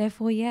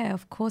 Therefore, yeah,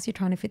 of course you're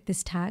trying to fit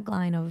this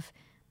tagline of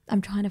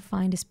I'm trying to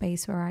find a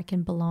space where I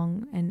can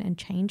belong and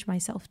change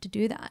myself to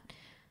do that.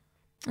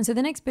 And so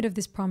the next bit of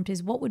this prompt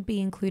is, what would be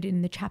included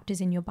in the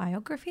chapters in your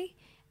biography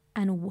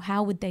and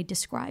how would they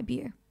describe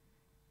you?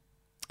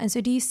 And so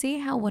do you see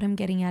how what I'm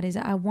getting at is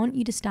I want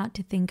you to start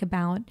to think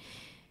about,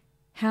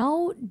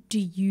 how do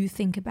you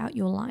think about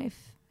your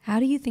life? How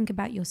do you think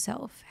about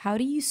yourself? How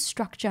do you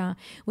structure,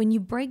 when you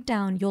break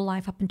down your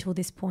life up until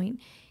this point,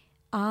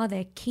 are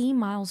there key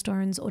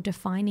milestones or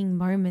defining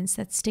moments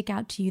that stick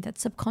out to you that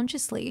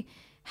subconsciously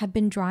have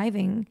been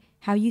driving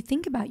how you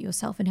think about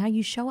yourself and how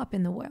you show up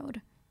in the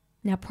world?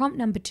 Now, prompt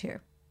number 2.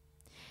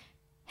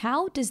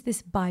 How does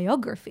this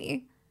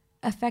biography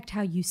affect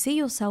how you see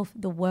yourself,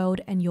 the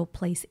world, and your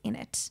place in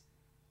it?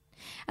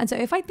 And so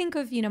if I think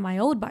of, my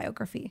old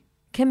biography,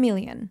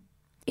 Chameleon,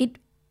 it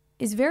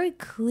is very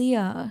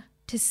clear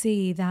to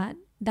see that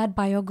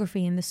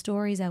biography and the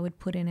stories I would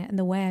put in it and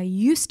the way I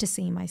used to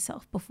see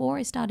myself before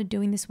I started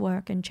doing this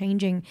work and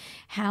changing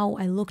how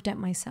I looked at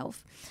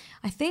myself.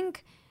 I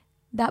think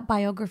that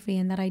biography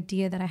and that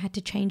idea that I had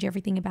to change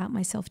everything about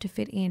myself to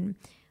fit in,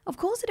 of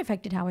course it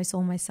affected how I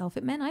saw myself.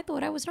 It meant I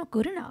thought I was not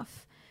good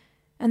enough.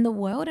 And the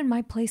world and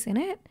my place in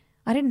it,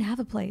 I didn't have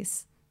a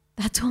place.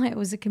 That's why I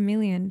was a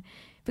chameleon,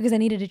 because I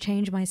needed to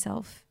change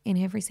myself in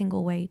every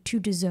single way to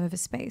deserve a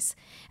space.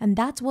 And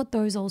that's what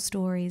those old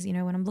stories, when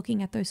I'm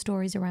looking at those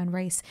stories around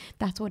race,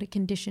 that's what it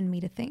conditioned me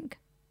to think.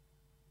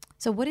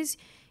 So what does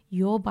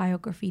your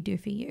biography do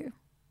for you?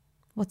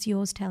 What's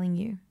yours telling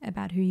you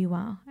about who you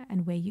are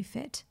and where you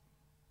fit?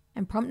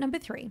 And prompt number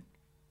 3.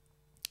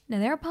 Now,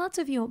 there are parts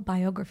of your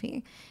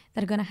biography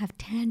that are going to have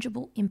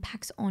tangible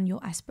impacts on your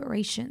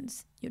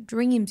aspirations, your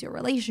dreams, your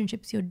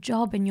relationships, your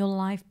job, and your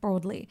life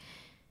broadly.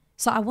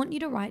 So I want you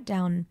to write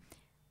down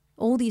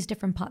all these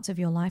different parts of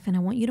your life, and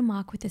I want you to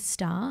mark with a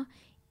star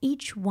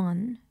each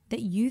one that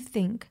you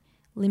think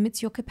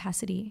limits your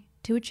capacity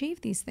to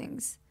achieve these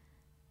things.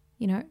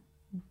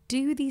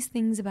 Do these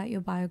things about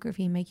your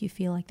biography make you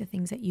feel like the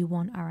things that you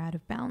want are out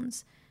of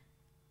bounds?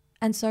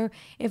 And so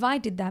if I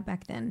did that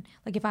back then,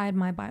 like if I had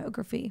my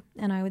biography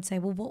and I would say,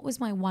 well, what was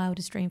my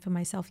wildest dream for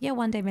myself? Yeah,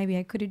 one day maybe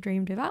I could have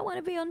dreamed of, I want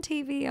to be on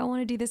TV, I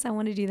want to do this, I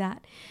want to do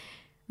that.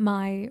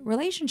 My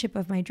relationship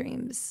of my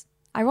dreams,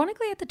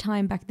 ironically at the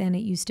time back then, it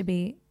used to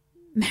be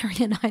marry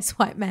a nice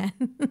white man.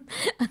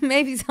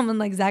 Maybe someone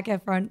like Zac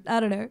Efron, I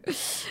don't know.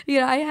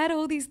 I had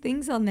all these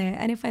things on there.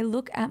 And if I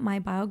look at my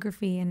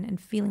biography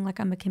and feeling like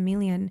I'm a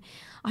chameleon,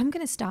 I'm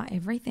going to start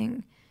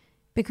everything,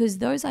 because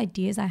those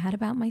ideas I had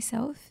about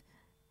myself,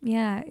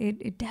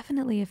 it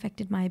definitely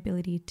affected my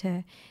ability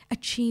to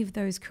achieve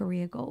those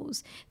career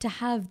goals, to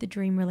have the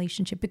dream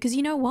relationship. Because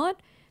you know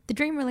what? The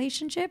dream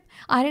relationship,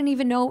 I didn't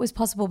even know it was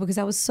possible because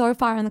I was so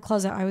far in the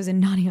closet, I was in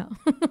Narnia.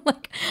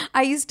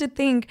 I used to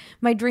think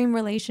my dream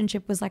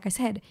relationship was, like I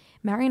said,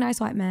 marry a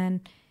nice white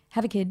man,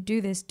 have a kid,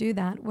 do this, do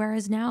that.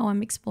 Whereas now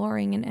I'm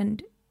exploring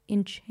and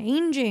in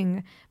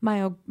changing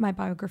my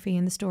biography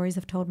and the stories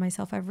I've told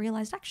myself, I've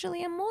realized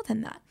actually I'm more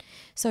than that.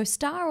 So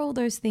star all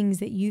those things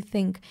that you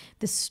think,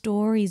 the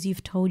stories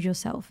you've told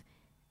yourself,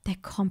 they're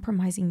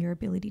compromising your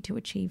ability to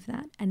achieve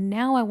that. And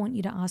now I want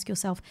you to ask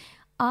yourself,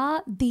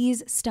 are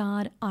these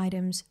starred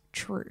items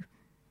true?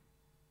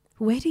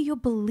 Where do your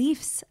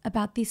beliefs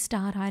about these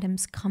starred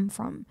items come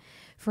from?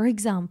 For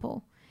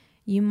example,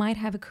 you might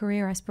have a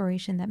career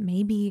aspiration that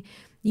maybe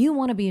you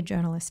want to be a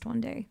journalist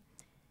one day,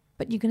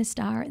 but you're going to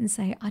star it and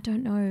say, I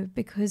don't know,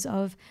 because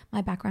of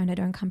my background, I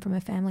don't come from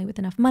a family with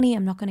enough money.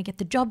 I'm not going to get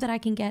the job that I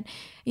can get.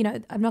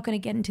 I'm not going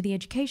to get into the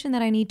education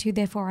that I need to.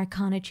 Therefore, I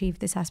can't achieve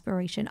this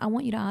aspiration. I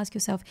want you to ask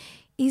yourself,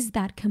 is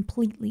that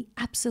completely,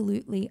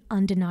 absolutely,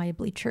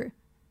 undeniably true?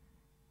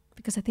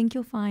 Because I think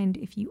you'll find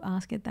if you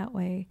ask it that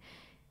way,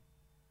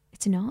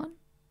 it's not.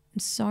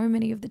 And so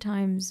many of the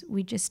times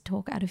we just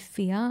talk out of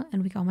fear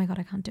and we go, oh my God,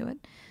 I can't do it.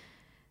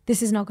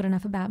 This is not good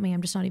enough about me.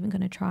 I'm just not even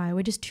going to try.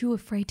 We're just too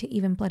afraid to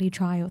even bloody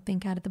try or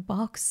think out of the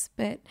box.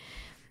 But,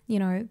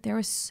 there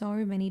are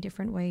so many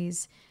different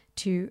ways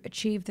to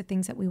achieve the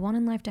things that we want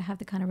in life, to have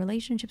the kind of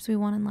relationships we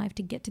want in life,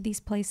 to get to these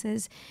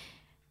places.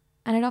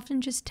 And it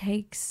often just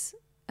takes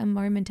a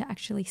moment to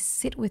actually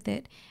sit with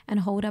it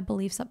and hold our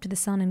beliefs up to the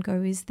sun and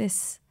go, is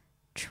this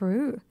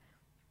true?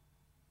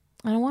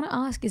 And I want to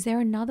ask, is there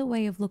another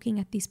way of looking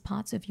at these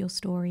parts of your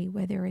story,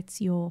 whether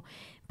it's your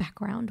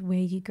background, where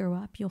you grew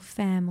up, your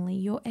family,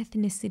 your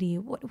ethnicity,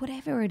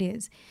 whatever it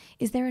is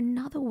there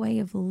another way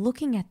of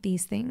looking at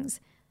these things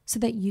so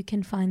that you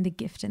can find the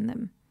gift in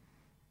them?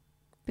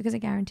 Because I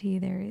guarantee you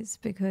there is.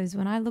 Because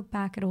when I look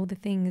back at all the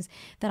things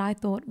that I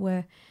thought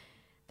were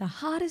the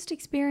hardest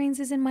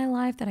experiences in my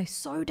life that I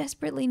so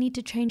desperately need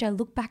to change, I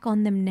look back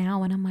on them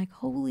now and I'm like,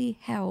 holy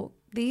hell,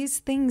 these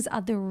things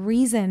are the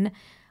reason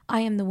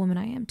I am the woman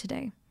I am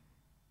today.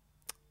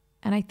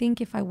 And I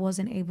think if I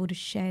wasn't able to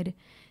shed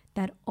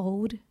that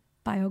old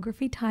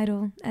biography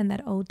title and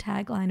that old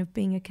tagline of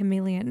being a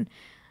chameleon,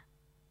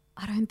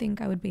 I don't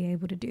think I would be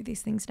able to do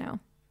these things now.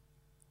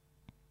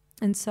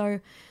 And so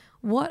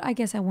what I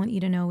guess I want you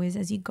to know is,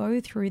 as you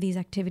go through these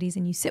activities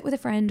and you sit with a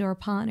friend or a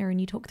partner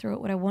and you talk through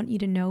it, what I want you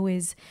to know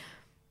is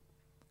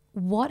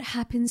what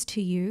happens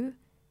to you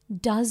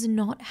does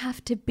not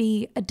have to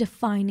be a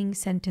defining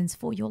sentence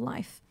for your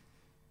life.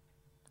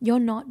 You're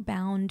not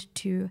bound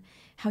to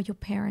how your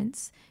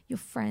parents, your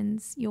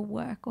friends, your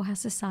work, or how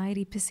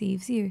society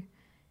perceives you.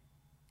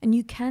 And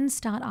you can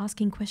start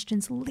asking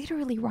questions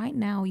literally right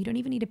now. You don't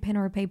even need a pen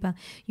or a paper.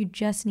 You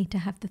just need to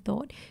have the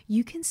thought.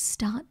 You can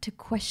start to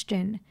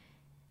question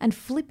and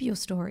flip your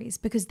stories,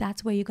 because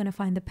that's where you're going to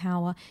find the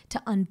power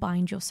to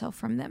unbind yourself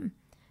from them.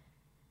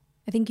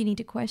 I think you need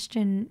to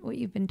question what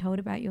you've been told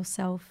about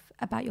yourself,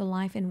 about your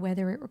life, and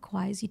whether it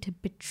requires you to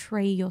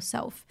betray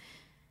yourself.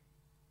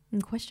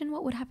 And question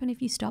what would happen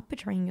if you stop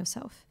betraying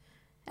yourself.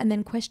 And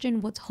then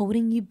question what's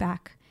holding you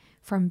back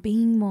from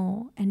being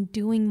more and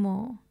doing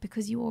more,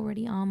 because you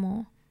already are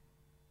more.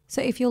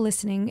 So if you're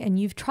listening and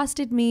you've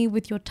trusted me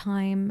with your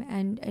time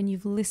and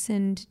you've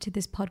listened to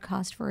this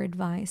podcast for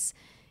advice,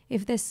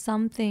 if there's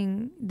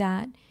something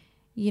that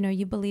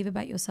you believe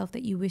about yourself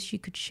that you wish you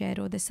could shed,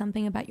 or there's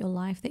something about your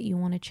life that you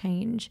want to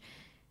change,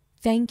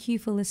 thank you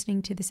for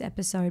listening to this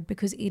episode,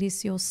 because it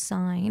is your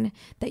sign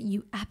that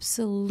you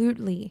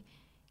absolutely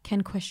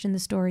can question the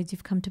stories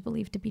you've come to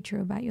believe to be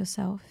true about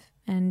yourself.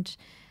 And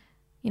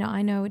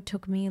I know it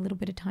took me a little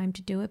bit of time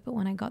to do it, but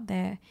when I got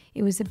there,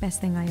 it was the best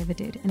thing I ever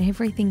did. And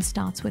everything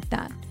starts with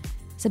that.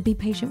 So be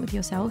patient with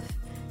yourself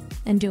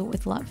and do it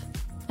with love.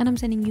 And I'm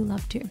sending you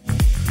love too.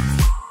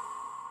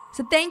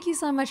 So thank you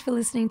so much for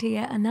listening to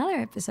yet another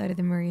episode of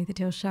the Maria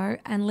Thattil Show.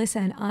 And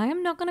listen, I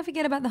am not going to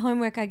forget about the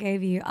homework I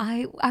gave you.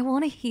 I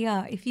want to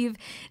hear if you've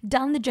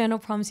done the journal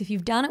prompts, if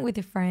you've done it with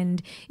a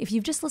friend, if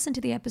you've just listened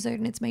to the episode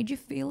and it's made you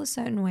feel a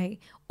certain way,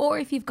 or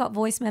if you've got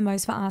voice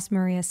memos for Ask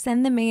Maria,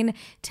 send them in.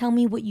 Tell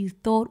me what you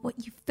thought,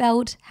 what you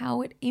felt,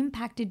 how it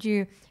impacted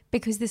you,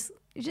 because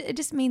it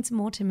just means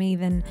more to me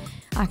than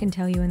I can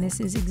tell you. And this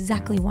is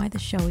exactly why the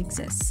show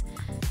exists.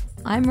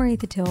 I'm Maria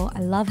Thattil. I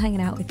love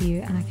hanging out with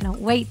you, and I cannot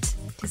wait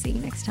to see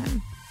you next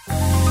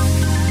time.